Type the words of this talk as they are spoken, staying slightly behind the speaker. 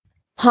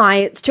Hi,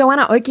 it's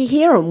Joanna Oakey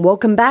here and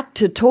welcome back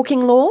to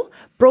Talking Law,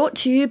 brought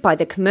to you by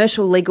the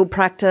commercial legal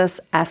practice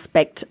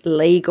Aspect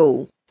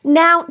Legal.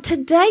 Now,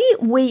 today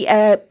we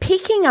are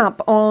picking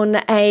up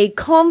on a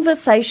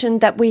conversation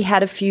that we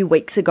had a few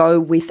weeks ago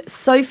with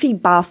Sophie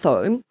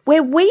Bartho,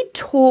 where we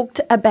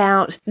talked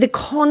about the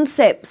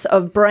concepts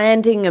of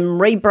branding and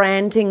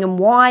rebranding and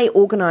why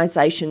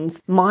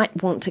organisations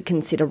might want to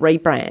consider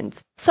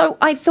rebrands. So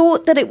I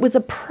thought that it was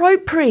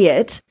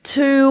appropriate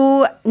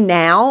to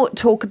now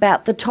talk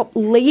about the top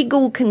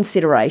legal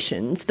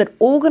considerations that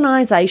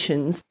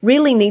organisations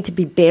really need to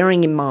be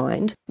bearing in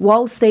mind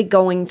whilst they're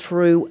going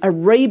through a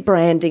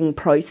rebranding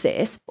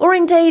process, or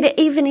indeed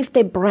even if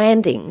they're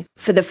branding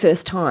for the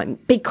first time,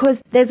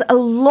 because there's a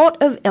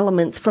lot of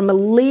elements from a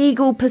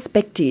legal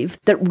perspective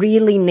that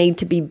really need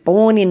to be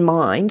borne in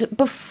mind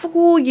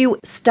before you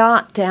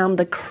start down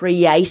the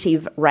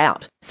creative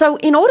route. So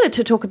in order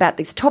to talk about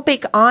this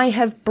topic, I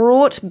have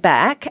brought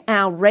back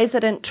our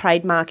resident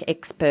trademark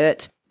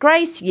expert,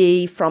 Grace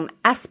Yee from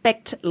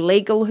Aspect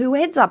Legal, who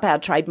heads up our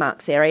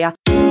trademarks area.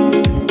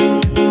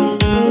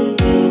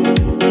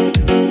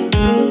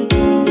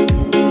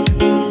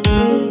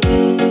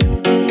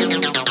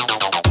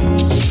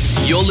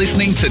 You're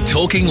listening to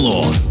Talking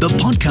Law, the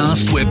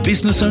podcast where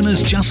business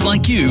owners just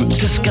like you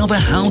discover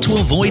how to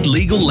avoid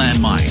legal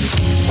landmines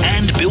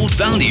and build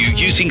value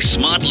using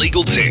smart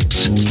legal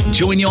tips.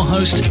 Join your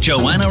host,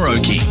 Joanna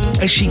Oakey,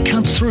 as she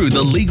cuts through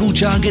the legal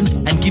jargon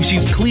and gives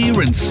you clear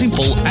and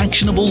simple,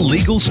 actionable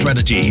legal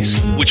strategies,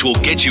 which will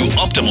get you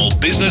optimal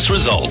business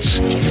results.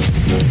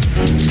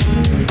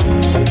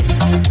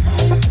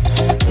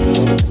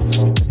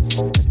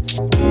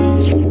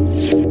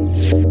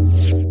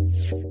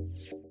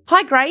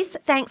 Hi Grace,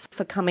 thanks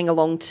for coming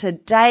along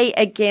today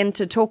again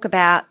to talk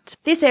about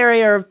this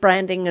area of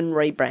branding and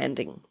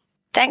rebranding.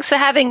 Thanks for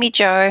having me,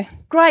 Jo.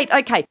 Great,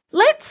 okay.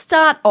 Let's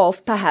start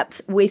off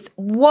perhaps with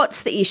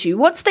what's the issue?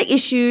 What's the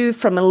issue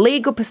from a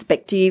legal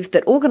perspective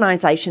that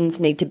organisations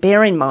need to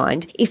bear in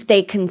mind if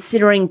they're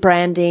considering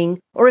branding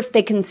or if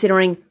they're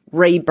considering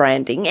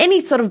rebranding,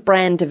 any sort of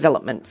brand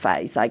development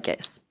phase, I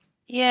guess?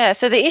 Yeah,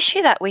 so the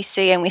issue that we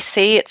see, and we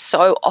see it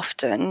so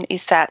often,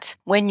 is that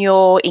when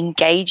you're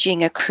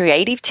engaging a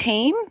creative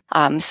team,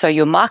 so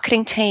your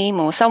marketing team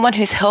or someone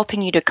who's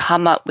helping you to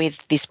come up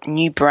with this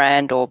new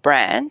brand, or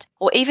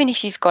even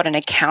if you've got an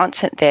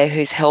accountant there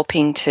who's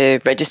helping to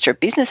register a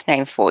business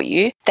name for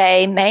you,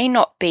 they may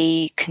not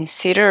be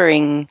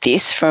considering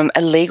this from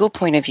a legal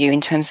point of view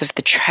in terms of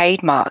the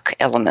trademark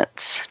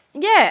elements.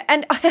 Yeah,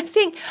 and I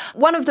think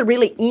one of the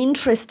really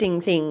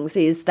interesting things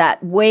is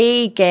that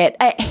we get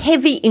a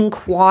heavy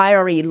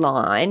inquiry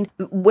line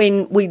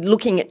when we're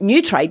looking at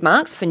new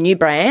trademarks for new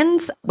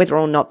brands, whether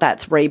or not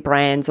that's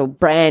rebrands or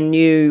brand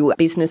new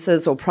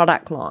businesses or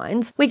product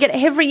lines. We get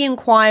heavy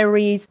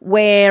inquiries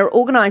where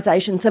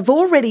organisations have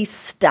already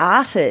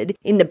started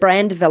in the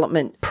brand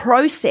development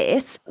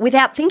process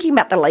without thinking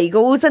about the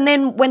legals, and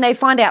then when they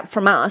find out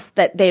from us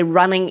that they're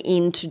running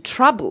into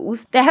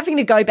troubles, they're having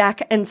to go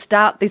back and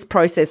start this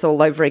process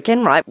all over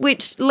again, right?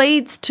 Which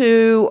leads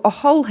to a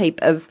whole heap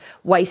of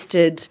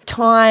wasted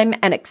time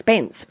and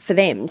expense for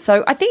them.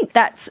 So I think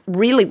that's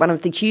really one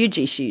of the huge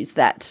issues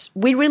that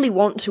we really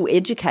want to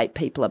educate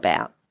people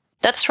about.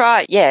 That's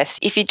right, yes.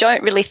 If you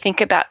don't really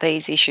think about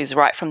these issues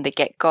right from the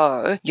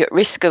get-go, you're at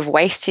risk of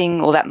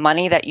wasting all that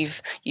money that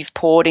you've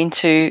poured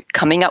into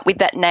coming up with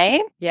that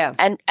name. Yeah.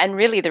 And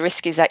really the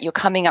risk is that you're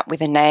coming up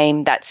with a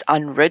name that's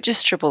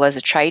unregisterable as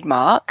a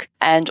trademark,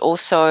 and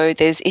also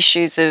there's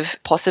issues of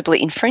possibly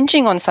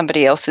infringing on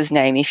somebody else's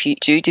name if you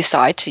do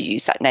decide to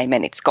use that name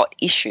and it's got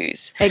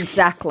issues.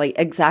 Exactly.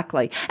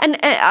 And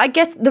I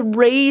guess the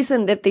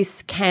reason that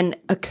this can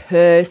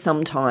occur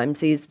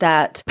sometimes is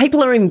that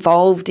people are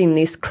involved in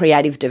this creative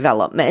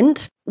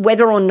development,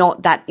 whether or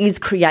not that is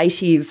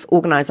creative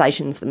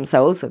organisations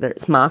themselves, whether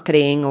it's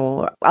marketing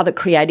or other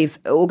creative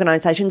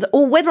organisations,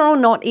 or whether or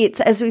not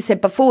it's, as we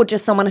said before,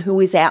 just someone who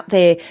is out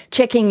there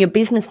checking your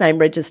business name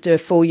register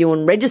for you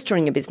and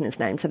registering a business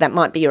name. So that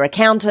might be your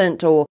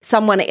accountant or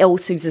someone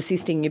else who's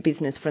assisting your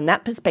business from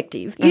that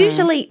perspective.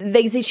 Usually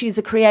these issues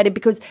are created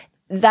because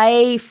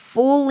they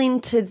fall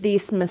into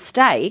this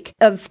mistake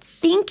of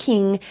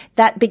thinking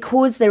that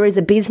because there is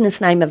a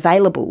business name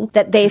available,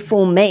 that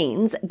therefore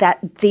means that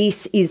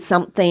this is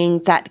something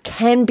that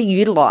can be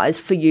utilised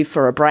for you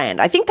for a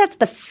brand. I think that's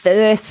the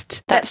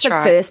first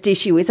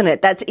issue, isn't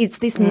it? It's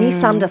this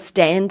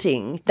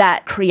misunderstanding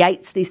that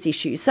creates this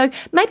issue. So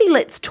maybe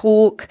let's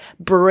talk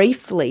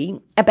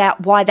briefly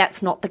about why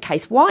that's not the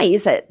case. Why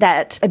is it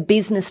that a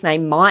business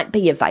name might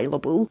be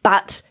available,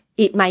 but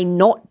it may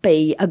not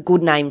be a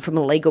good name from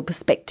a legal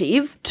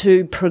perspective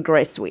to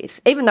progress with,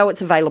 even though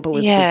it's available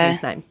as a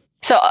business name?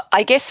 So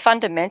I guess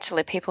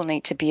fundamentally people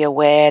need to be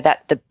aware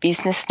that the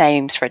business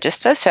names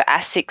register, so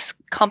ASIC's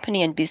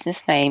company and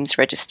business names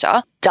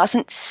register,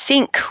 doesn't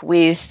sync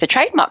with the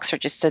trademarks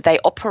register. They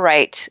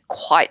operate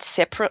quite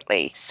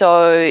separately.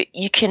 So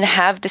you can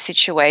have the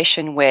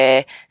situation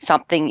where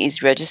something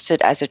is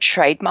registered as a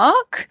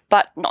trademark,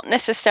 but not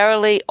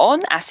necessarily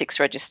on ASIC's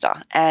register.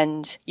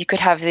 And you could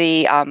have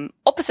the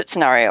opposite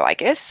scenario, I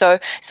guess. So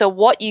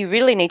what you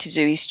really need to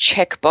do is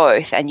check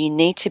both, and you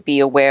need to be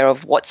aware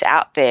of what's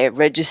out there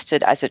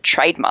registered as a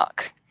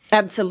trademark.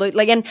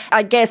 Absolutely. And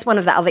I guess one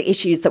of the other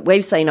issues that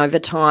we've seen over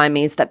time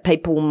is that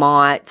people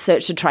might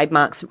search the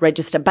trademarks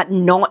register but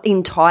not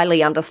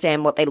entirely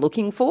understand what they're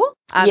looking for.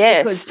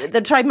 Yes. Because the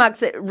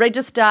trademarks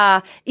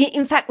register,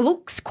 in fact,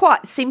 looks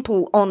quite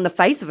simple on the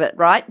face of it,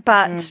 right?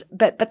 But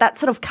that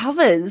sort of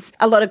covers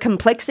a lot of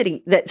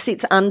complexity that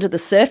sits under the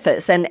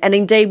surface. And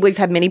indeed, we've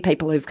had many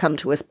people who've come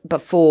to us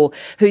before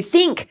who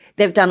think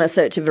they've done a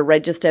search of a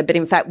register, but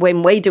in fact,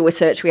 when we do a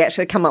search, we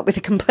actually come up with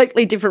a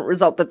completely different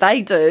result that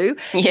they do.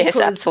 Yes,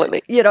 because,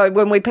 absolutely. You know,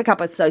 when we pick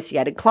up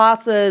associated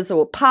classes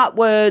or part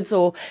words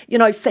or, you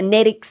know,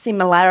 phonetic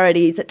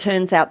similarities, it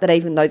turns out that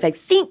even though they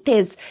think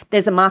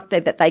there's a mark there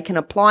that they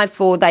can apply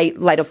for, they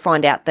later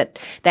find out that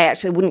they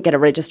actually wouldn't get a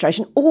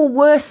registration, or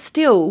worse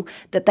still,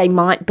 that they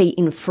might be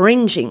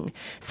infringing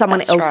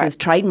someone else's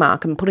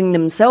trademark and putting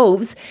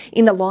themselves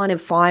in the line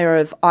of fire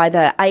of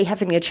either A,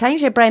 having to change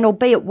their brand, or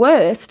B, at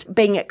worst,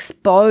 being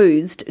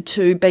exposed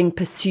to being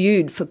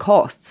pursued for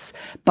costs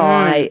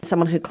by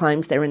someone who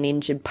claims they're an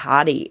injured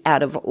party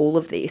out of all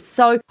of this.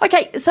 So,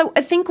 okay, so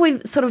I think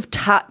we've sort of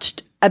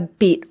touched a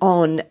bit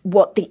on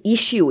what the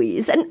issue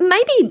is, and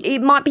maybe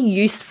it might be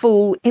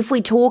useful if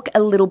we talk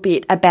a little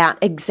bit about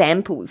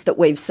examples that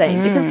we've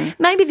seen, because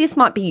maybe this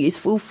might be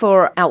useful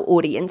for our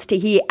audience to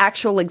hear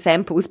actual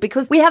examples,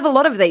 because we have a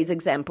lot of these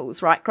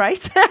examples, right,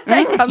 Grace?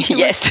 They come to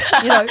yes.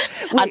 us, you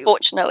know,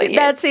 Unfortunately,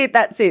 yes.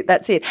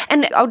 That's it.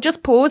 And I'll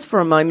just pause for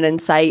a moment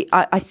and say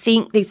I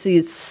think this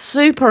is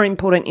super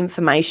important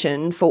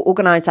information for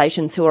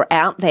organisations who are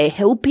out there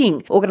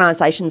helping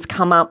organisations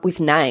come up with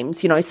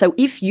names, you know. So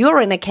if you're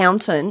an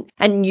accountant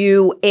and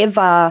you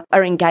ever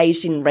are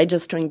engaged in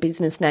registering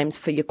business names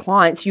for your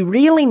clients, you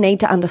really need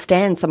to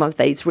understand some of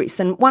these risks.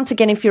 And once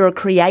again, if you're a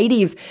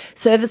creative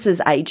services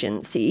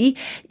agency,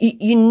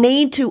 you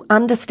need to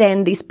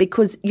understand this,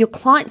 because your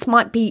clients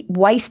might be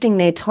wasting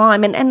their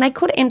time and they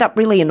could end up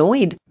really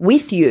annoyed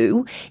with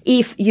you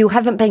if you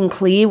haven't been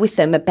clear with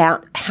them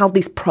about how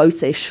this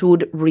process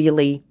should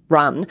really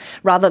run,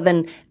 rather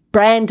than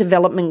brand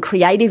development,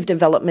 creative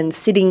development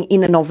sitting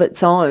in and of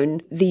its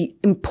own. The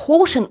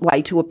important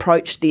way to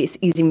approach this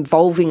is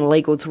involving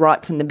legals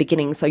right from the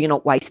beginning, so you're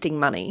not wasting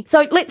money.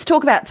 So let's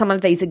talk about some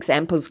of these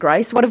examples,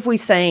 Grace. What have we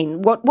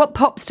seen? What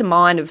pops to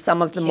mind of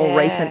some of the more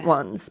recent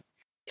ones?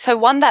 So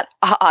one that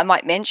I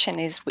might mention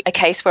is a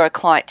case where a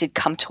client did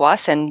come to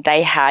us and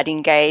they had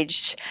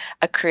engaged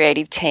a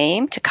creative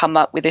team to come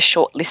up with a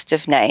short list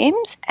of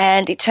names.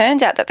 And it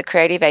turns out that the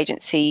creative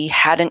agency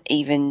hadn't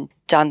even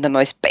done the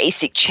most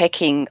basic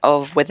checking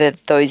of whether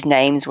those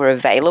names were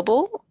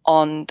available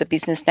on the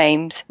business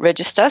names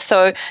register.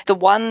 So the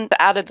one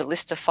out of the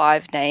list of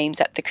 5 names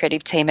that the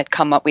creative team had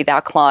come up with,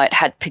 our client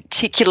had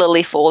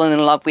particularly fallen in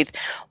love with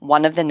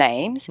one of the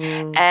names,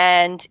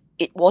 and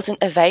it wasn't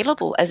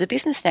available as a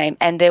business name.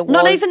 And there was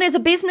not even as a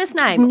business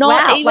name.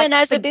 Not even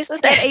as a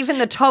business name. Even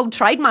the told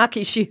trademark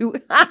issue.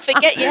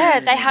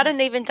 They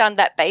hadn't even done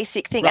that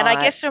basic thing. Right. And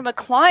I guess from a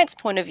client's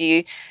point of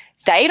view,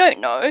 they don't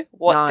know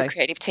what the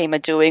creative team are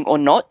doing or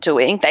not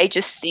doing. They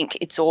just think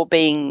it's all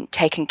being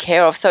taken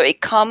care of. So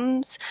it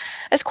comes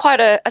as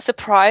quite a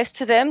surprise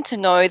to them to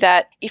know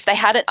that if they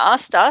hadn't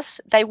asked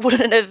us, they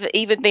wouldn't have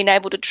even been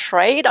able to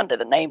trade under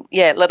the name,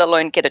 let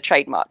alone get a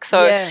trademark.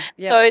 So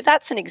so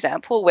that's an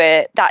example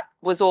where that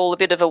was all a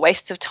bit of a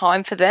waste of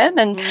time for them.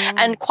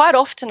 And quite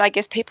often, I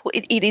guess people,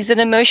 it is an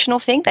emotional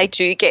thing. They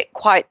do get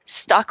quite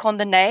stuck on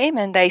the name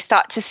and they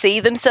start to see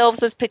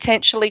themselves as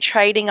potentially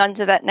trading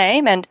under that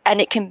name. And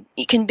it can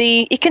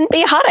be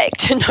a heartache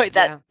to know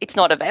that it's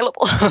not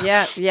available.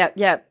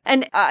 Yeah.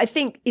 And I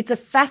think it's a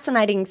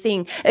fascinating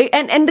thing.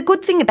 And the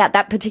good thing about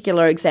that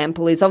particular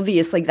example is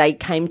obviously they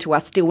came to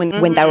us still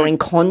when they were in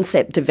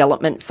concept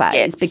development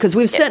phase, because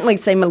we've certainly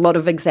seen a lot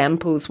of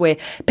examples where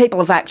people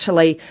have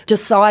actually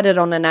decided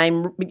on a name,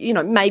 you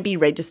know, maybe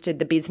registered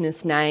the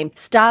business name,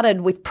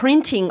 started with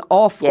printing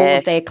off all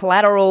of their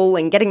collateral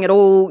and getting it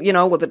all, you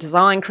know, with the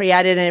design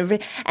created and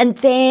everything, and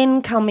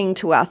then coming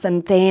to us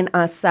and then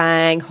us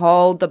saying,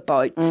 hold the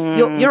boat.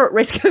 You're at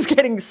risk of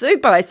getting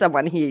sued by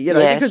someone here, you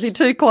know, because you're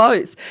too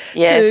close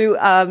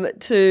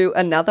to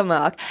another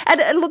mark.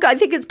 And look, I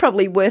think it's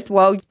probably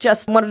worthwhile,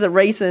 just one of the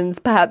reasons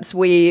perhaps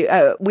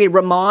we're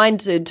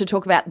reminded to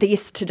talk about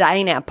this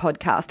today in our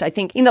podcast. I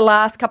think in the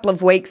last couple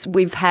of weeks,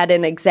 we've had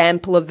an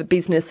example of a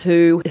business business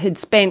who had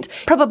spent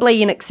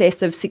probably in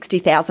excess of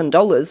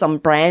 $60,000 on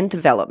brand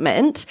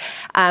development,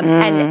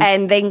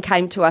 and then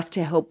came to us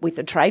to help with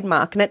the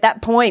trademark. And at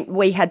that point,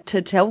 we had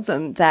to tell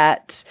them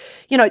that,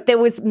 you know, there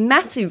was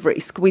massive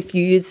risk with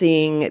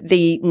using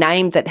the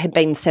name that had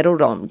been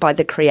settled on by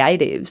the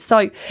creative.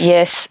 So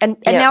yes, and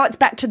now it's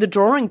back to the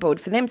drawing board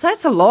for them. So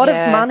that's a lot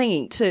of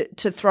money to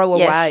throw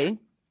away.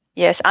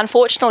 Yes,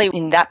 unfortunately,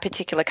 in that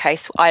particular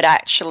case, I'd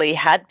actually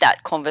had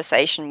that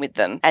conversation with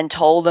them and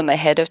told them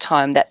ahead of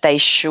time that they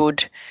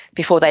should,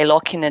 before they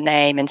lock in a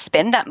name and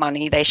spend that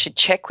money, they should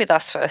check with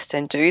us first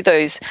and do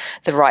the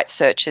right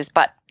searches.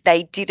 But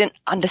they didn't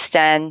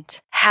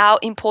understand how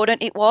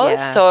important it was.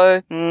 Yeah.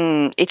 So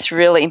it's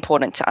really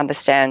important to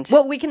understand.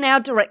 Well, we can now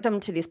direct them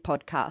to this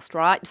podcast,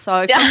 right?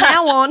 So from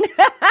now on,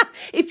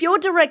 if you're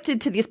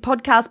directed to this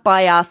podcast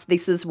by us,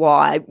 this is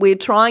why. We're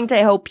trying to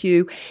help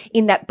you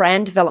in that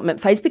brand development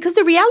phase, because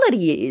the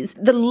reality is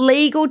the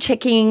legal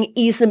checking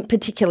isn't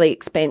particularly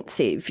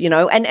expensive, you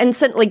know, and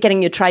certainly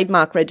getting your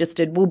trademark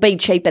registered will be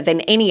cheaper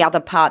than any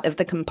other part of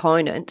the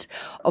component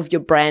of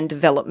your brand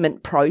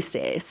development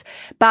process.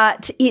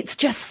 But it's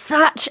just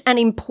such an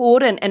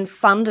important and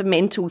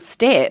fundamental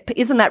step.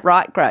 Isn't that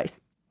right,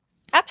 Grace?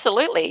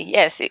 Absolutely,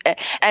 yes.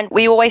 And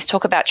we always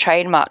talk about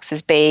trademarks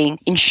as being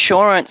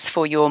insurance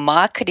for your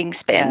marketing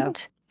spend.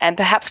 Yeah. And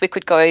perhaps we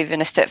could go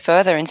even a step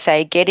further and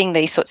say getting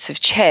these sorts of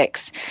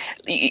checks,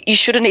 you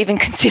shouldn't even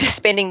consider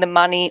spending the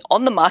money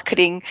on the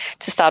marketing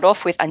to start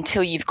off with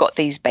until you've got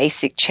these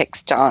basic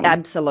checks done.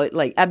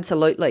 Absolutely,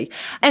 absolutely.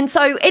 And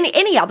so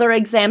any other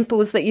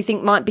examples that you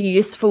think might be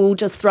useful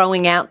just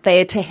throwing out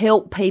there to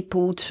help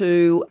people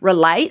to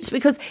relate?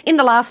 Because in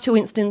the last two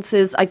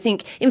instances, I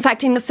think, in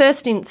fact, in the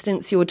first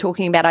instance you were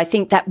talking about, I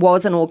think that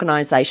was an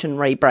organisation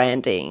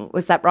rebranding.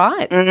 Was that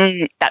right?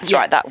 That's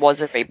right. That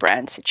was a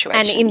rebrand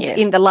situation. And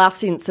in the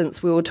last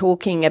instance we were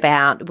talking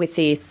about with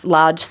this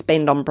large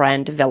spend on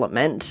brand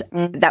development,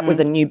 that was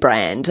a new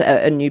brand,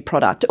 a new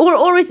product.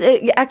 Or is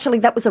it, actually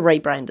that was a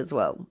rebrand as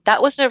well? That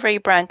was a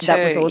rebrand too. That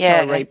was also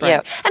a rebrand.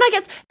 Yeah. And I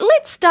guess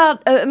let's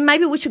start,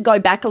 maybe we should go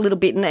back a little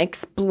bit and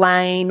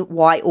explain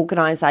why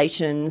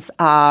organisations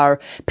are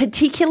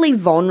particularly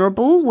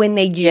vulnerable when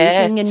they're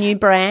using a new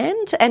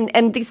brand.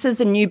 And this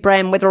is a new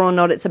brand, whether or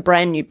not it's a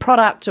brand new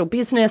product or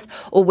business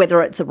or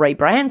whether it's a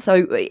rebrand,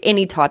 so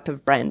any type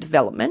of brand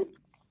development.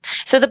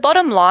 So the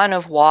bottom line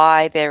of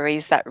why there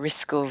is that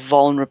risk of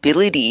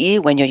vulnerability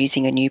when you're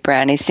using a new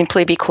brand is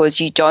simply because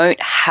you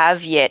don't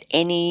have yet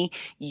any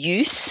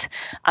use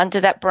under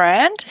that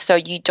brand. So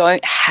you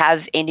don't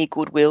have any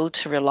goodwill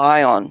to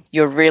rely on.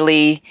 You're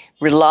really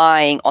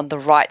relying on the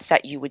rights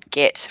that you would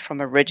get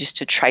from a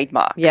registered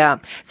trademark. Yeah.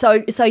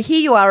 So here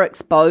you are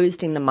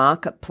exposed in the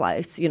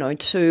marketplace, you know,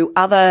 to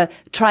other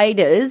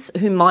traders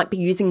who might be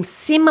using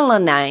similar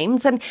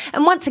names. And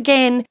once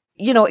again,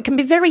 you know, it can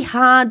be very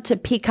hard to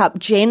pick up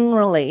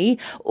generally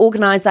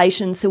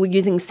organisations who are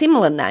using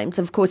similar names.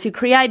 Of course, your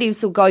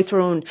creatives will go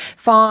through and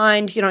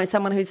find, you know,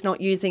 someone who's not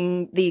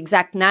using the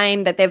exact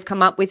name that they've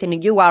come up with in a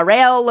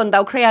URL, and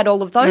they'll create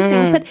all of those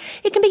things. But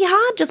it can be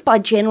hard just by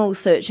general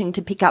searching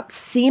to pick up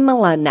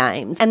similar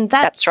names. And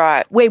that's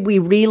right, where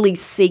we're really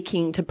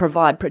seeking to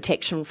provide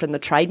protection from the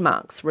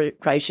trademarks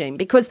regime.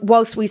 Because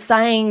whilst we're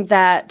saying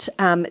that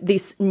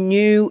this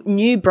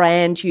new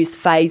brand use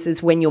phase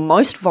is when you're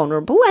most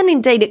vulnerable, and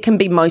indeed it can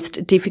be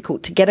most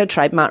difficult to get a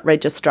trademark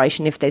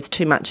registration if there's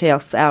too much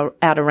else out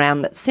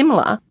around that's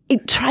similar,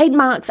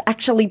 trademarks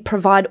actually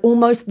provide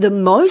almost the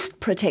most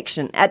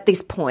protection at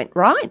this point,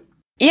 right?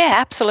 Yeah,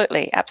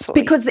 absolutely,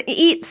 absolutely. Because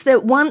it's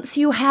that once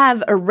you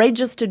have a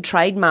registered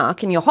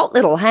trademark in your hot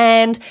little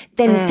hand,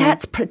 then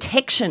that's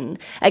protection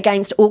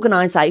against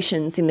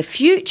organisations in the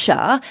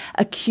future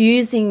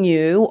accusing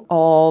you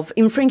of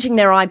infringing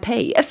their IP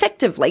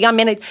effectively. I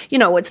mean,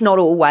 it's not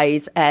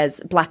always as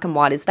black and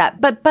white as that,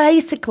 but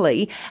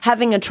basically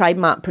having a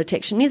trademark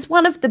protection is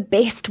one of the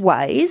best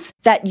ways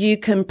that you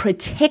can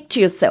protect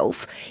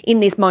yourself in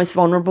this most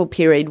vulnerable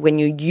period when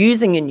you're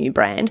using a new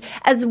brand,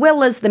 as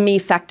well as the mere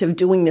fact of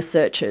doing the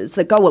search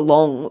that go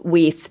along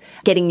with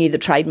getting you the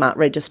trademark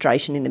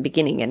registration in the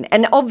beginning.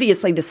 And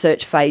obviously the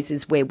search phase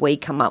is where we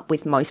come up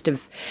with most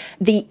of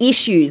the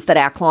issues that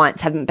our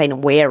clients haven't been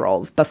aware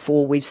of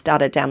before we've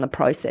started down the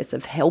process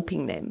of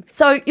helping them.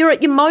 So you're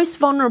at your most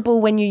vulnerable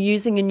when you're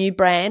using a new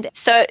brand.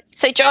 So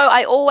Jo,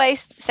 I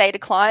always say to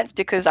clients,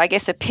 because I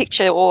guess a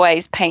picture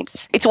always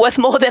paints, it's worth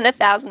more than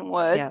 1,000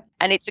 words. Yeah.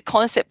 And it's a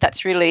concept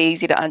that's really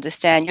easy to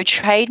understand. Your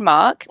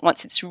trademark,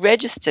 once it's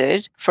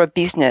registered for a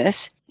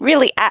business,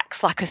 really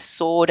acts like a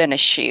sword and a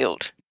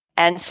shield.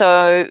 And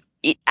so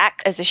it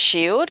acts as a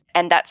shield,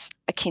 and that's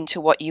akin to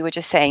what you were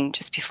just saying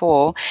just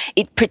before.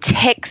 It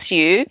protects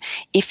you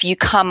if you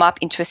come up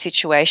into a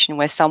situation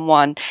where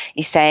someone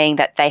is saying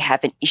that they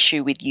have an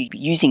issue with you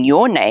using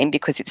your name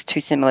because it's too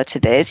similar to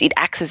theirs. It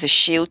acts as a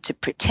shield to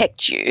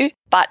protect you,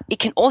 but it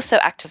can also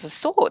act as a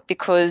sword,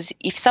 because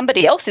if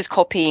somebody else is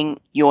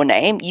copying your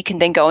name, you can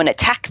then go and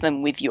attack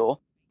them with your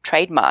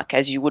trademark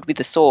as you would with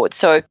a sword.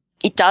 So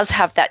it does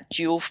have that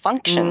dual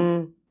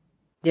function.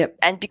 Yep.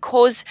 And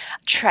because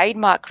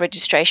trademark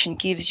registration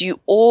gives you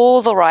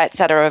all the rights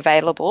that are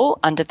available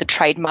under the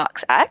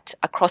Trademarks Act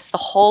across the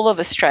whole of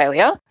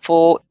Australia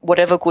for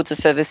whatever goods or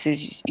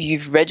services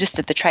you've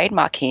registered the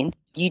trademark in,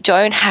 you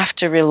don't have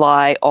to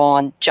rely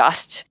on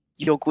just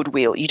your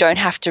goodwill. You don't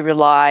have to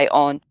rely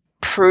on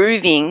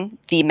proving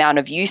the amount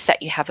of use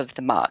that you have of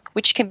the mark,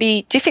 which can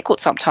be difficult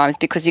sometimes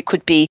because it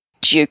could be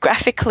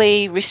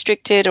geographically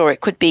restricted, or it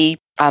could be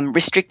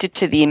restricted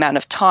to the amount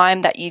of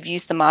time that you've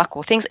used the mark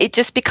or things. It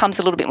just becomes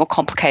a little bit more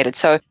complicated.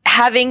 So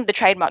having the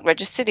trademark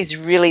registered is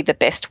really the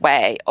best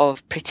way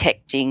of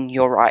protecting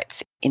your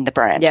rights in the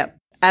brand. Yeah,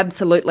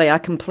 absolutely. I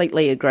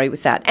completely agree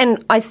with that.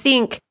 And I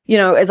think,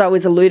 as I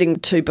was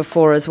alluding to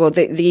before as well,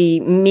 the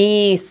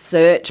mere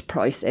search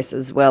process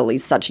as well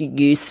is such a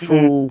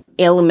useful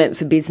element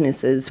for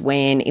businesses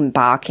when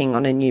embarking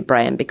on a new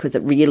brand, because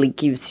it really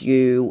gives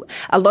you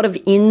a lot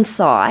of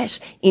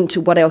insight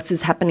into what else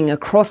is happening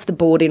across the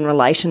board in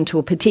relation to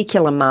a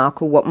particular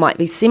mark or what might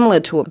be similar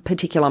to a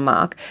particular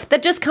mark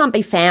that just can't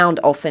be found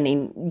often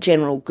in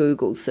general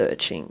Google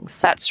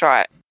searchings. That's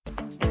right.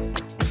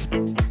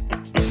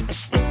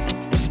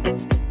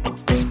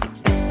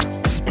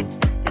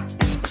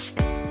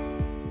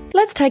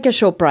 Let's take a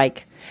short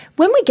break.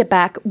 When we get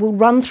back, we'll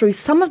run through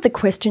some of the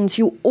questions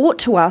you ought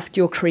to ask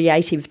your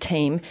creative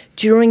team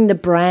during the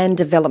brand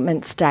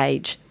development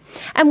stage.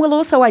 And we'll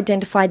also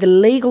identify the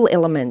legal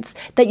elements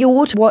that you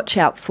ought to watch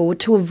out for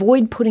to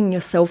avoid putting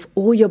yourself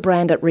or your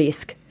brand at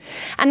risk.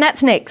 And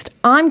that's next.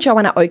 I'm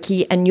Joanna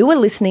Oakey, and you are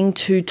listening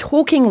to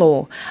Talking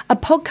Law, a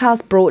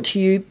podcast brought to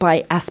you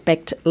by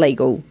Aspect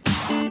Legal.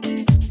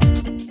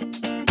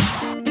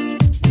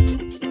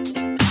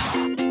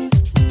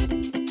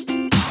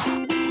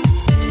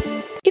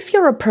 If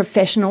you're a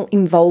professional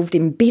involved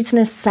in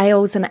business,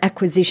 sales and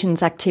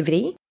acquisitions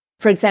activity,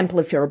 for example,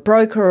 if you're a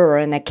broker or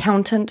an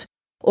accountant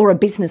or a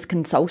business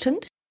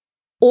consultant,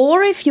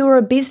 or if you're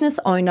a business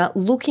owner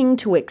looking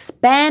to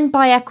expand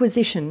by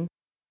acquisition,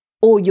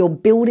 or you're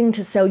building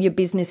to sell your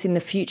business in the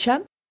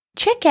future,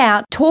 check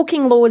out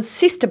Talking Law's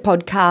sister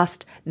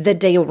podcast, The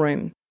Deal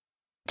Room.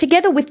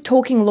 Together with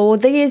Talking Law,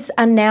 these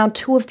are now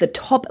two of the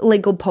top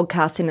legal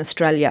podcasts in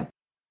Australia.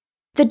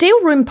 The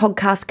Deal Room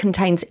podcast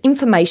contains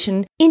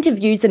information,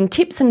 interviews and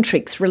tips and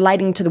tricks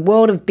relating to the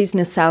world of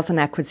business sales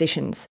and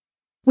acquisitions.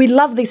 We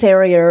love this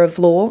area of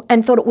law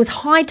and thought it was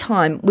high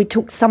time we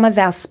took some of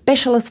our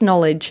specialist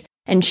knowledge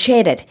and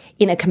shared it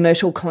in a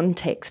commercial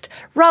context,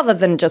 rather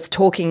than just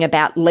talking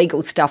about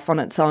legal stuff on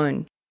its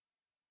own.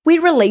 We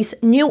release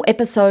new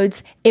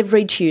episodes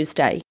every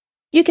Tuesday.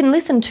 You can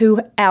listen to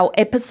our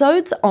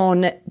episodes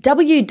on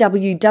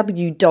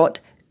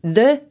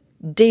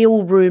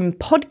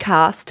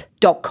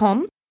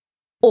www.thedealroompodcast.com,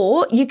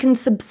 or you can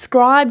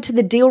subscribe to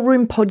the Deal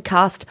Room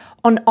podcast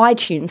on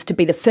iTunes to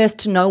be the first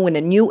to know when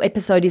a new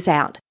episode is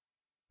out.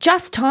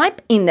 Just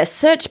type in the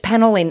search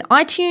panel in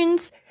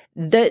iTunes,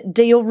 The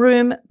Deal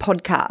Room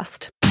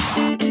Podcast.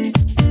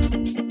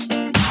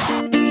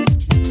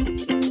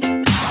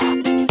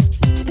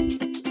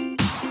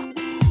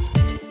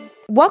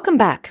 Welcome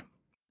back.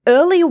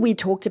 Earlier we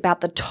talked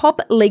about the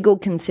top legal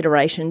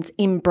considerations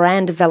in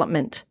brand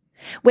development,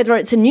 whether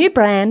it's a new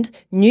brand,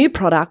 new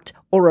product,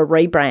 or a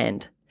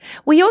rebrand.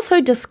 We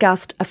also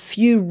discussed a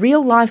few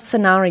real-life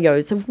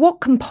scenarios of what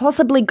can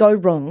possibly go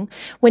wrong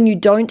when you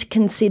don't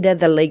consider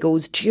the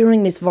legals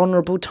during this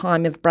vulnerable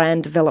time of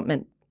brand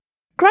development.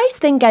 Grace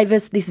then gave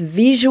us this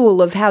visual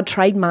of how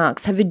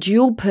trademarks have a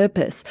dual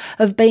purpose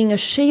of being a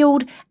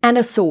shield and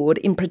a sword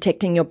in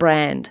protecting your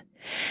brand.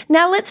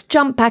 Now let's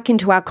jump back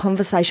into our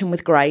conversation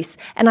with Grace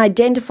and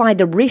identify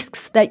the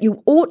risks that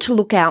you ought to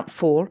look out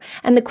for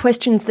and the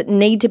questions that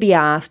need to be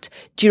asked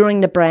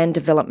during the brand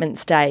development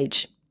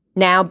stage.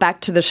 Now back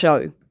to the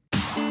show.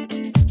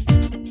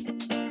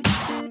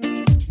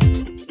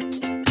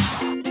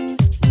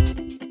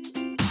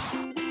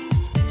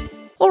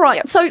 All right,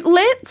 Yep. So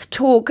let's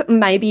talk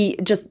maybe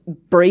just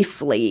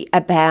briefly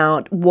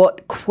about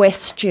what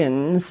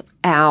questions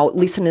our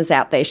listeners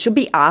out there should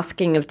be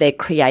asking of their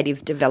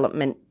creative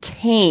development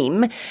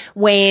team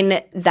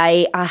when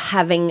they are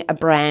having a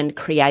brand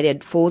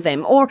created for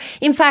them. Or,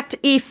 in fact,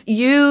 if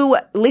you,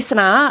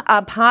 listener,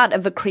 are part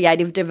of a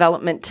creative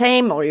development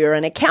team, or you're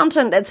an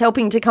accountant that's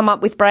helping to come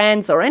up with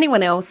brands, or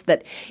anyone else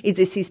that is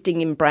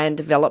assisting in brand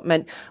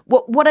development,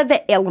 what are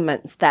the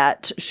elements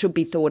that should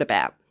be thought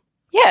about?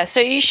 Yeah, so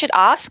you should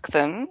ask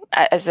them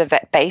as a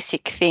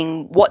basic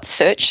thing what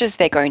searches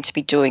they're going to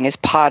be doing as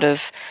part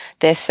of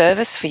their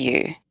service for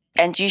you.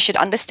 And you should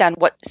understand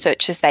what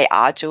searches they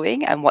are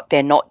doing and what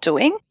they're not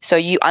doing, so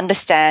you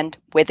understand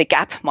where the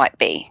gap might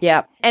be.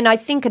 Yeah. And I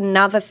think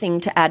another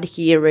thing to add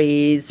here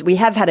is we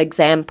have had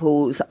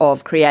examples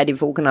of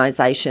creative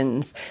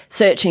organisations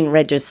searching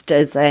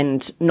registers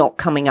and not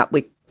coming up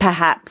with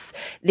perhaps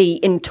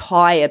the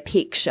entire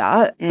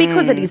picture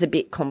because it is a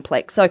bit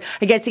complex. So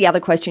I guess the other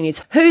question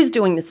is, who's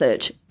doing the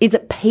search? Is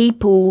it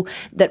people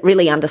that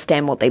really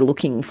understand what they're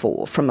looking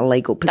for from a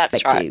legal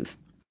perspective?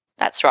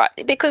 That's right.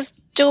 Because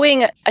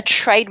doing a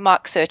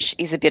trademark search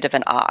is a bit of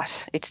an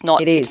art. It's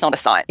not a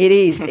science. It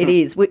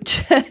is,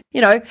 which,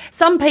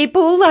 some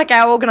people like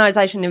our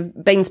organisation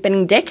have been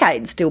spending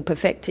decades still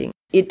perfecting.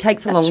 It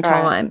takes a long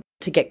time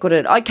to get good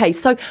at it. Okay,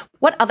 so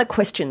what other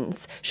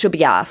questions should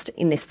be asked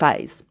in this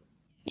phase?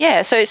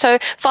 Yeah, so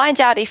find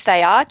out if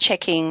they are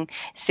checking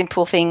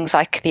simple things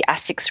like the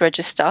ASIC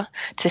register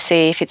to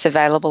see if it's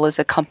available as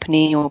a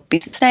company or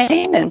business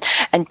name,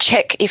 and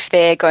check if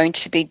they're going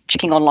to be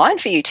checking online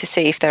for you to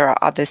see if there are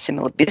other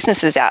similar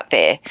businesses out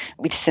there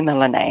with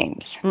similar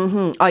names.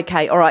 Mm-hmm.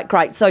 Okay, all right,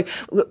 great. So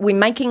we're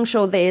making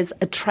sure there's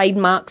a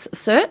trademarks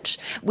search.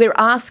 We're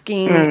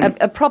asking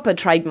a proper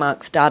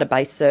trademarks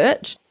database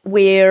search.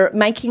 We're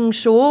making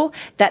sure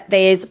that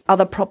there's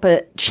other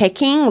proper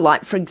checking,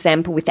 like, for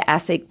example, with the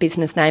ASIC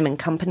business name and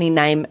company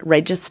name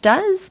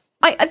registers.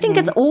 I think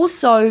it's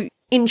also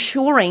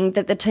ensuring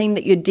that the team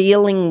that you're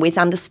dealing with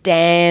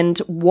understand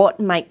what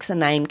makes a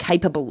name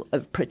capable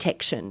of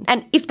protection.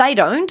 And if they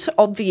don't,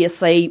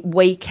 obviously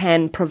we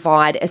can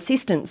provide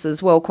assistance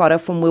as well. Quite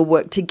often we'll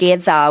work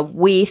together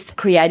with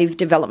creative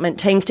development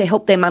teams to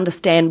help them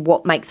understand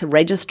what makes a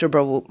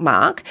registrable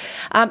mark.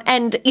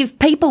 And if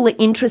people are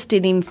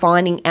interested in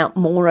finding out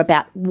more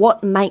about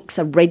what makes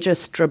a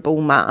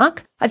registrable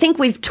mark, I think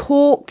we've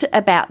talked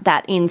about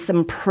that in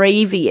some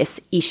previous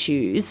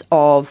issues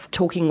of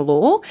Talking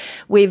Law.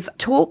 We've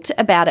talked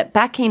about it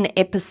back in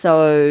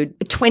episode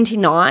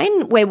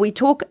 29, where we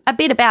talk a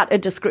bit about a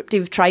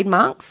descriptive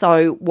trademark,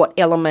 so what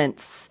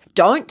elements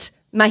don't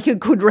make a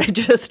good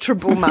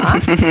registrable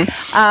mark.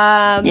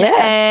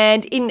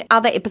 And in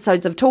other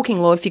episodes of Talking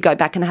Law, if you go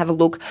back and have a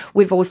look,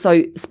 we've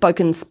also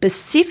spoken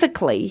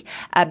specifically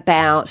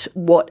about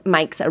what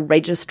makes a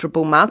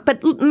registrable mark.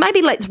 But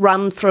maybe let's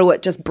run through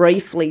it just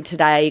briefly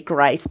today,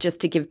 Grace,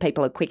 just to give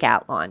people a quick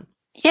outline.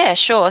 Yeah,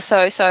 sure.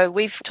 So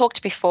we've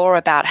talked before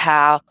about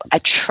how a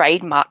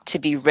trademark to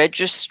be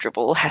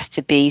registrable has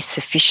to be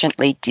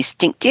sufficiently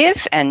distinctive,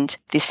 and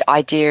this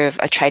idea of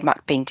a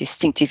trademark being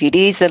distinctive, it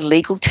is a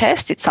legal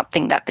test. It's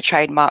something that the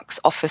Trademarks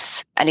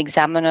Office and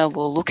examiner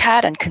will look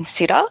at and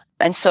consider.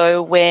 And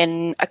so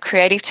when a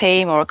creative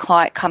team or a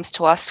client comes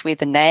to us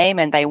with a name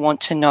and they want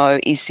to know,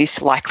 is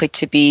this likely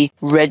to be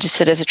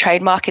registered as a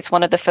trademark? It's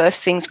one of the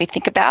first things we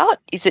think about.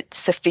 Is it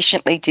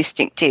sufficiently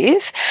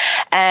distinctive?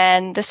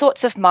 And the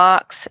sorts of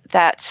marks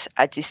that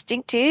are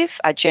distinctive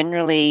are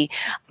generally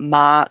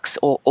marks,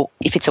 or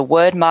if it's a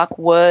word mark,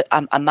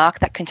 a mark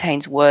that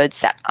contains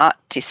words that aren't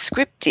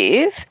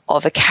descriptive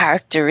of a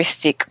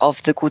characteristic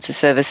of the goods or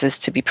services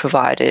to be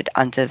provided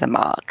under the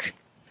mark.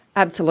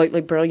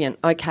 Absolutely brilliant.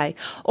 Okay.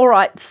 All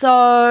right.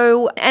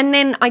 So, and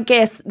then I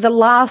guess the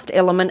last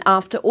element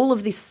after all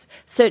of this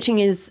searching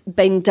has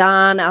been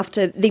done,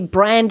 after the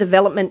brand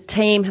development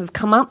team have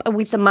come up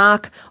with the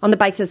mark on the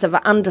basis of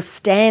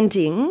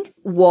understanding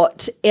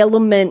what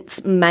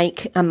elements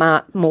make a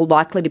mark more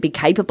likely to be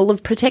capable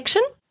of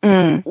protection.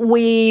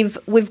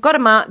 We've got a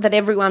mark that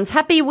everyone's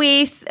happy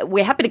with,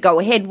 we're happy to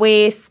go ahead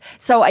with.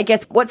 So I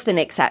guess what's the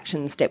next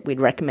action step we'd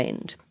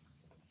recommend?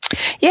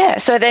 Yeah,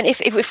 so then if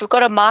we've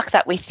got a mark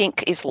that we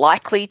think is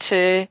likely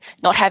to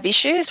not have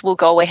issues, we'll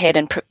go ahead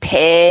and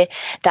prepare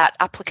that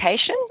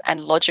application and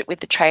lodge it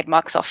with the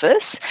Trademarks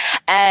Office.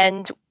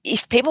 And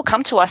if people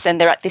come to us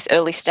and they're at this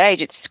early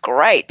stage, it's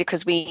great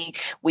because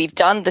we've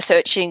done the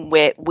searching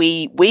where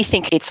we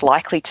think it's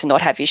likely to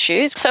not have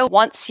issues. So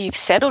once you've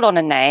settled on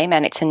a name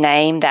and it's a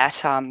name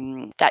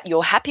that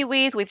you're happy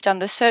with, we've done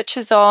the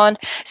searches on.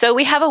 So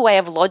we have a way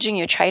of lodging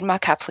your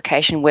trademark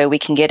application where we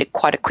can get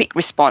quite a quick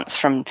response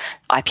from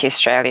IP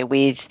Australia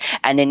with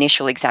an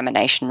initial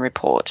examination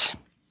report.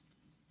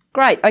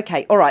 Great.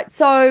 Okay. All right.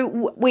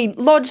 So we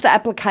lodge the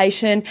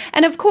application.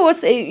 And of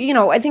course,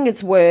 I think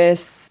it's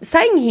worth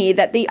saying here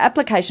that the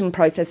application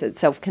process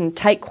itself can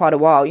take quite a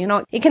while.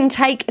 It can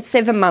take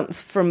 7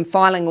 months from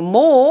filing or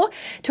more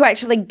to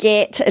actually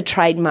get a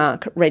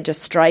trademark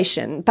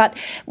registration. But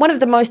one of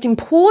the most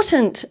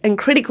important and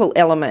critical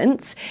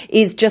elements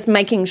is just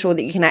making sure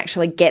that you can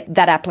actually get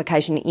that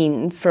application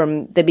in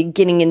from the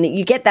beginning and that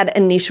you get that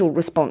initial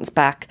response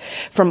back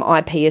from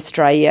IP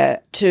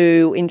Australia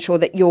to ensure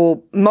that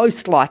you're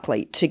most likely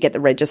to get the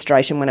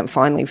registration when it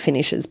finally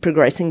finishes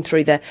progressing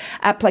through the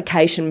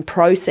application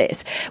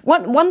process.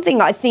 One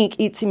thing I think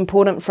it's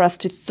important for us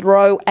to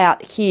throw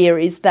out here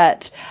is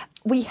that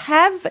we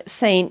have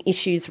seen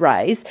issues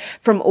raised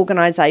from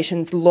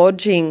organisations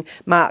lodging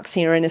marks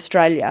here in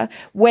Australia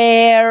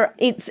where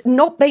it's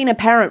not been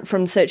apparent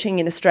from searching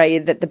in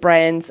Australia that the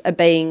brands are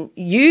being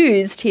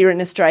used here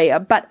in Australia,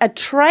 but a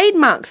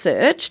trademark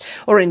search,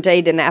 or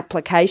indeed an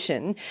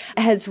application,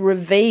 has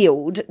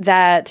revealed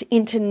that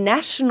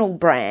international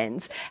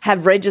brands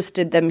have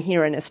registered them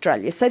here in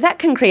Australia. So that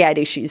can create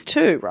issues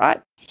too,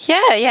 right?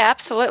 Yeah,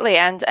 absolutely.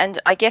 And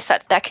I guess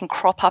that can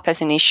crop up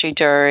as an issue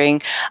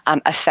during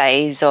a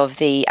phase of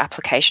the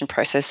application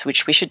process,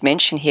 which we should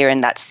mention here,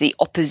 and that's the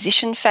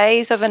opposition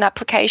phase of an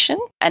application.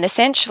 And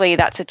essentially,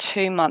 that's a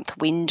 2-month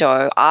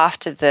window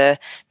after the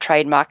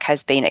trademark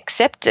has been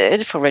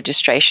accepted for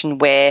registration,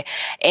 where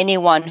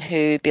anyone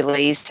who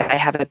believes they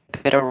have a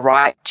better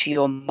right to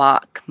your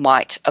mark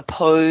might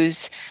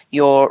oppose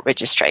your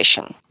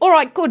registration. All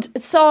right, good.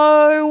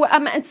 So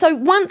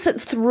once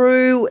it's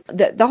through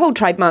the whole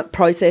trademark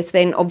process,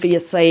 then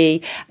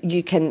obviously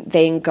you can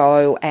then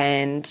go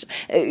and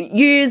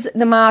use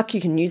the mark. You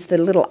can use the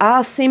little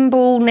R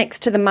symbol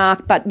next to the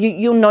mark, but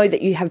you'll know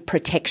that you have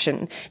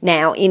protection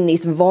now in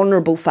this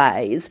vulnerable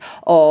phase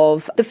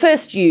of the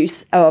first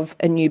use of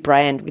a new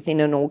brand within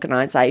an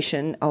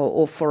organisation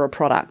or for a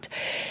product.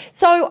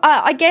 So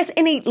I guess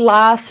any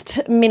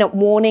last minute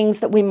warnings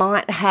that we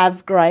might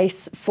have,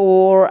 Grace,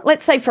 for,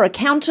 let's say, for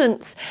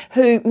accountants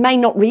who may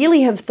not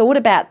really have thought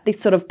about this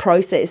sort of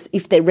process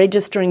if they're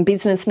registering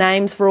business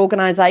names for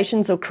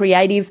organisations or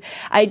creative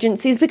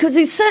agencies, because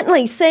we've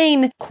certainly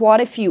seen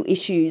quite a few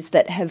issues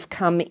that have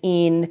come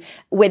in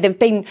where they've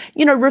been,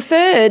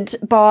 referred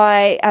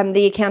by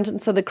the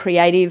accountants or the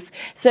creative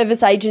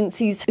service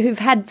agencies who've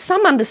had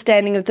some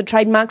understanding of the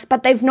trademarks,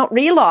 but they've not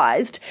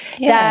realised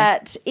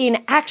that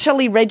in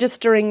actually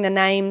registering the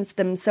names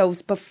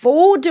themselves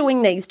before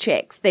doing these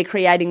checks, they're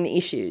creating the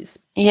issues.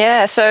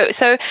 Yeah, so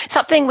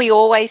something we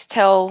always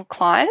tell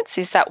clients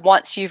is that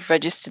once you've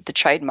registered the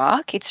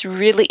trademark, it's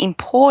really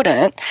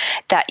important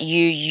that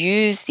you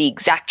use the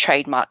exact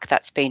trademark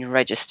that's been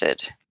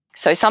registered.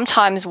 So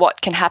sometimes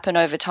what can happen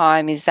over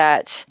time is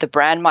that the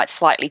brand might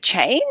slightly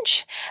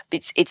change.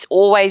 It's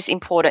always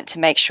important to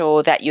make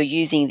sure that you're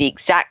using the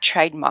exact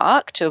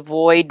trademark to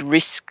avoid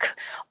risk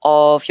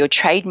of your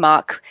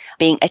trademark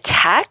being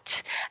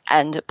attacked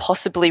and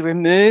possibly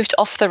removed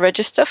off the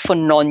register for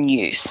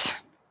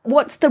non-use.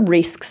 What's the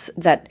risks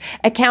that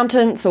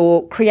accountants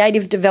or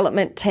creative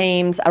development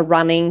teams are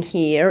running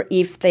here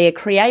if they're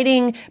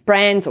creating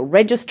brands or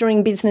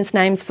registering business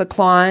names for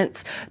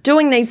clients,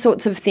 doing these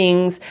sorts of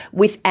things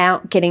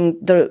without getting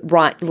the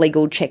right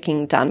legal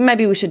checking done?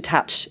 Maybe we should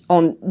touch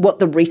on what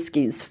the risk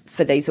is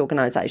for these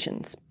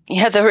organisations.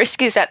 Yeah, the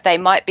risk is that they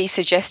might be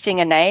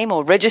suggesting a name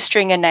or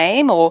registering a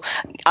name or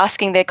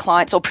asking their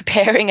clients or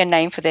preparing a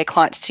name for their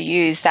clients to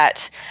use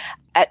that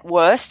at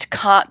worst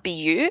can't be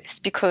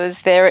used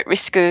because they're at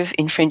risk of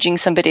infringing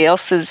somebody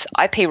else's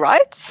IP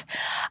rights.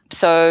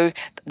 So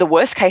the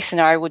worst case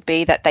scenario would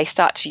be that they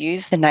start to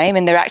use the name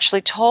and they're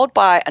actually told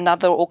by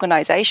another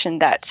organisation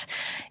that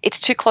it's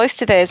too close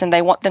to theirs and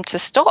they want them to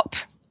stop.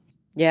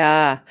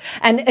 Yeah.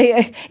 And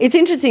it's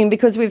interesting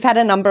because we've had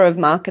a number of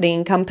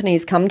marketing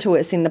companies come to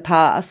us in the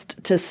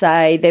past to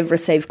say they've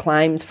received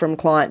claims from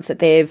clients that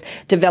they've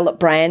developed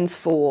brands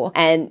for,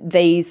 and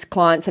these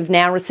clients have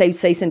now received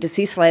cease and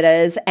desist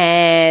letters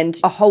and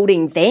are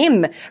holding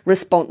them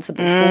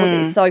responsible for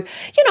this. So,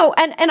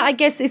 and I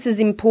guess this is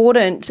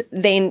important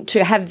then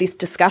to have this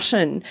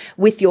discussion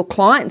with your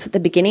clients at the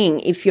beginning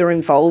if you're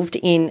involved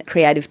in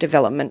creative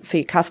development for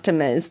your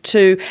customers,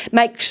 to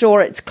make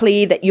sure it's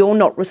clear that you're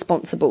not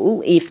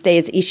responsible if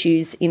there's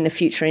issues in the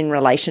future in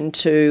relation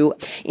to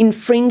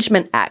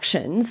infringement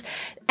actions.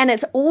 And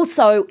it's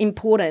also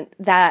important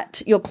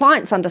that your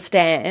clients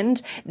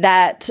understand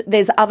that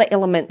there's other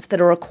elements that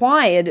are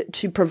required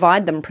to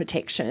provide them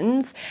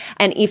protections.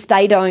 And if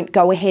they don't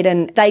go ahead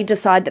and they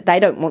decide that they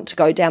don't want to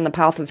go down the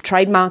path of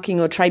trademarking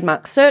or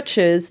trademark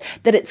searches,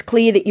 that it's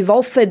clear that you've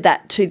offered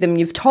that to them,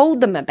 you've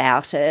told them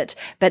about it,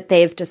 but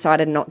they've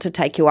decided not to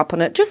take you up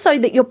on it, just so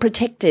that you're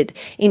protected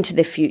into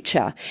the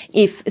future.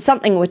 If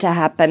something were to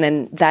happen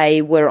and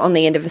they were on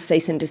the end of a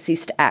cease and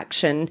desist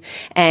action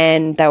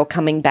and they were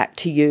coming back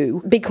to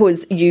you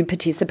because you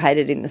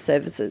participated in the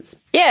services.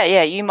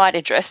 Yeah, you might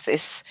address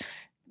this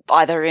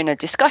either in a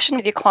discussion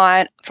with your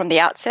client from the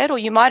outset, or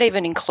you might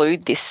even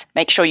include this,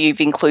 make sure you've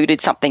included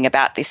something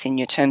about this in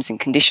your terms and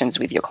conditions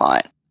with your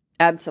client.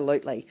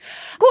 Absolutely.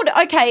 Good.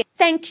 Okay.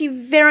 Thank you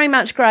very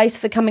much, Grace,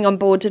 for coming on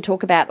board to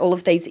talk about all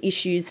of these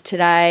issues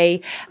today.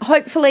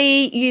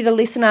 Hopefully you, the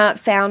listener,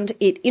 found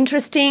it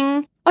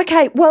interesting.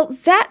 Okay, well,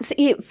 that's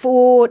it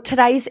for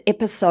today's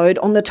episode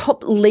on the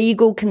top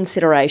legal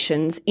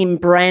considerations in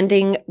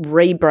branding,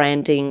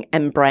 rebranding,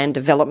 and brand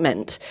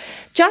development.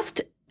 Just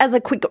as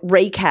a quick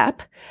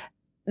recap,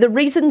 the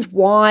reasons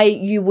why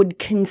you would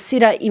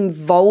consider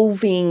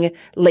involving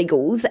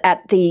legals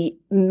at the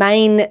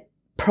main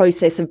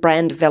process of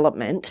brand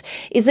development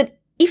is that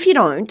if you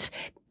don't,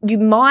 you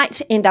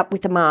might end up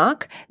with a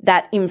mark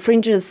that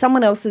infringes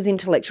someone else's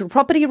intellectual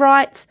property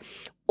rights,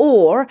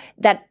 or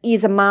that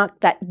is a mark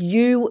that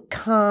you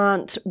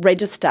can't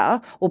register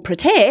or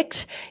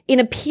protect in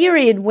a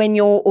period when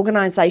your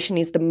organisation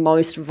is the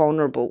most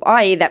vulnerable,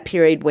 i.e. that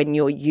period when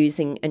you're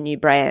using a new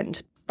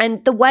brand.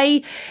 And the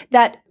way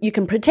that you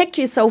can protect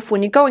yourself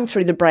when you're going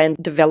through the brand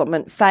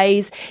development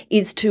phase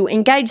is to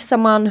engage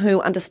someone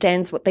who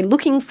understands what they're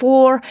looking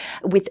for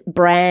with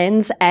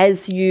brands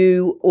as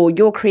you or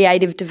your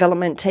creative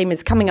development team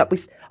is coming up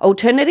with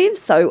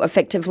alternatives. So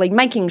effectively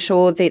making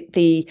sure that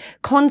the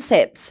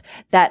concepts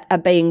that are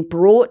being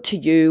brought to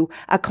you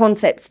are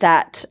concepts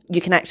that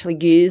you can actually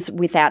use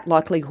without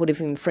likelihood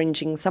of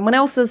infringing someone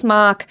else's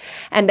mark,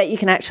 and that you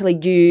can actually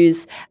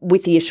use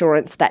with the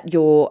assurance that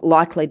you're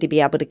likely to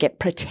be able to get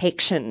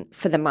protection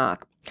for the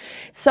mark.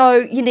 So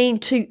you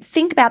need to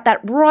think about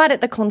that right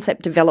at the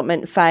concept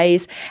development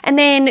phase, and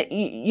then,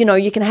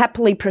 you can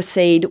happily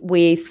proceed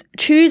with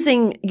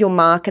choosing your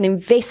mark and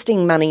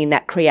investing money in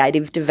that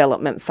creative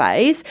development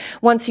phase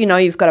once you know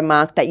you've got a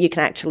mark that you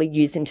can actually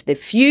use into the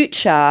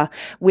future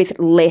with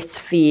less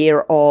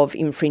fear of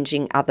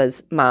infringing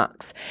others'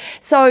 marks.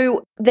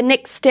 So the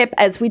next step,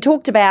 as we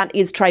talked about,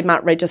 is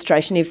trademark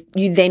registration if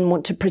you then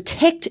want to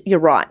protect your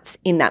rights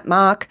in that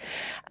mark.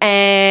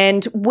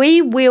 And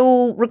we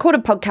will record a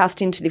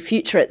podcast into the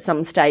future at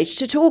some stage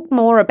to talk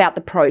more about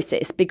the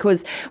process,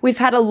 because we've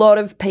had a lot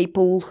of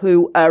people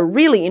who are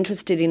really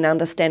interested in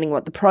understanding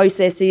what the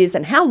process is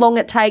and how long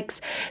it takes.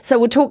 So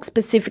we'll talk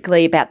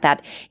specifically about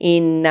that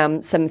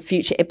in some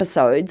future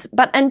episodes.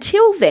 But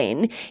until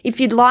then, if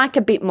you'd like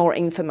a bit more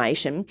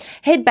information,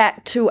 head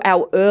back to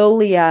our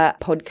earlier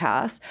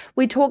podcast.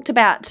 We talked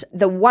about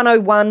the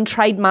 101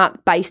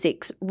 trademark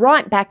basics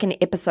right back in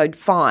episode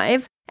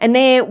 5. And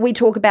there we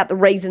talk about the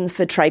reasons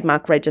for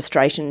trademark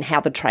registration and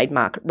how the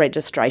trademark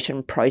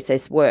registration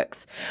process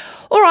works.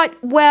 All right,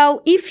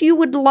 well, if you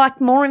would like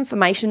more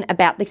information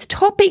about this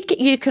topic,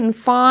 you can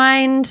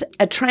find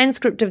a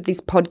transcript of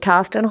this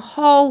podcast and a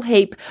whole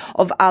heap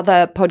of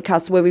other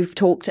podcasts where we've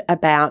talked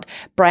about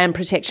brand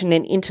protection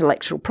and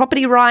intellectual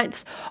property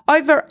rights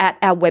over at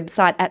our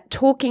website at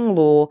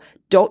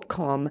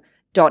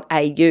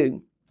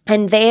talkinglaw.com.au.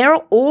 And there,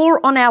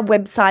 or on our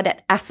website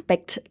at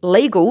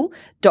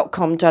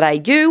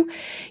aspectlegal.com.au,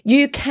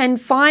 you can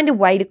find a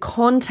way to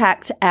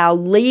contact our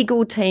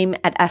legal team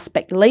at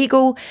Aspect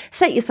Legal.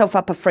 Set yourself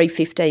up a free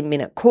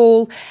 15-minute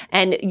call,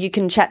 and you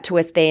can chat to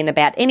us then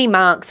about any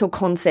marks or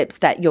concepts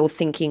that you're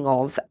thinking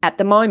of at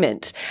the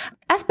moment.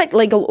 Aspect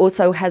Legal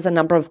also has a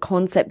number of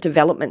concept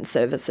development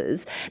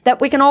services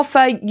that we can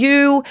offer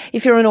you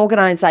if you're an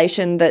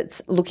organisation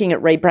that's looking at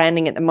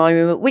rebranding at the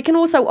moment. We can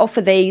also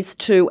offer these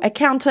to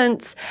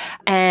accountants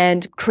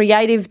and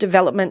creative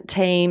development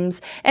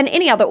teams and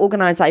any other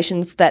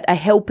organisations that are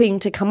helping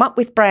to come up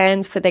with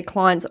brands for their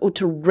clients or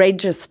to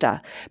register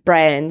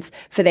brands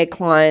for their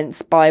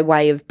clients by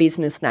way of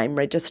business name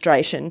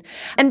registration.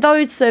 And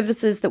those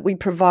services that we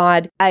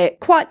provide are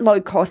quite low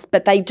cost,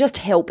 but they just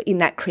help in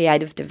that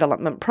creative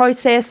development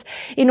process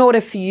in order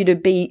for you to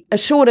be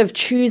assured of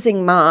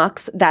choosing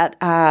marks that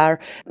are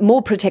more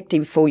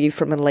protective for you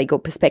from a legal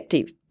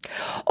perspective.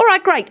 All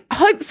right, great.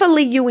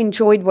 Hopefully you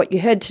enjoyed what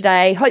you heard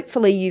today.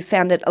 Hopefully you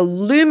found it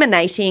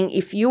illuminating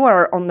if you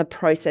are on the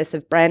process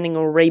of branding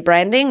or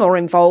rebranding or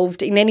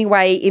involved in any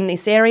way in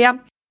this area.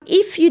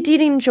 If you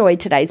did enjoy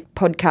today's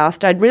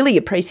podcast, I'd really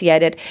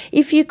appreciate it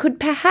if you could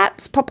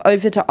perhaps pop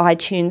over to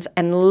iTunes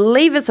and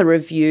leave us a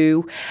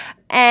review.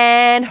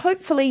 And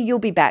hopefully you'll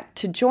be back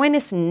to join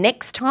us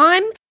next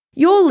time.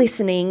 You're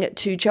listening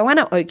to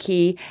Joanna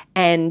Oakey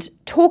and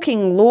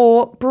Talking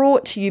Law,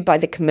 brought to you by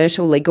the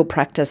commercial legal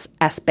practice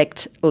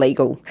Aspect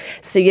Legal.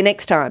 See you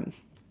next time.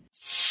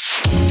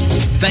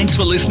 Thanks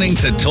for listening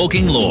to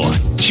Talking Law.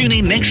 Tune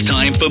in next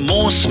time for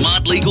more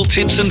smart legal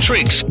tips and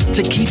tricks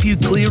to keep you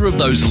clear of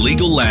those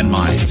legal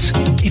landmines.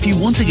 If you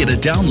want to get a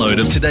download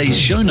of today's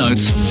show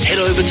notes, head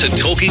over to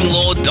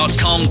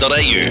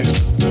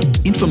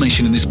talkinglaw.com.au.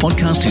 Information in this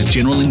podcast is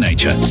general in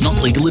nature,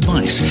 not legal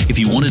advice. If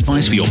you want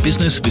advice for your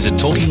business, visit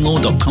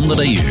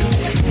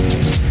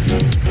talkinglaw.com.au.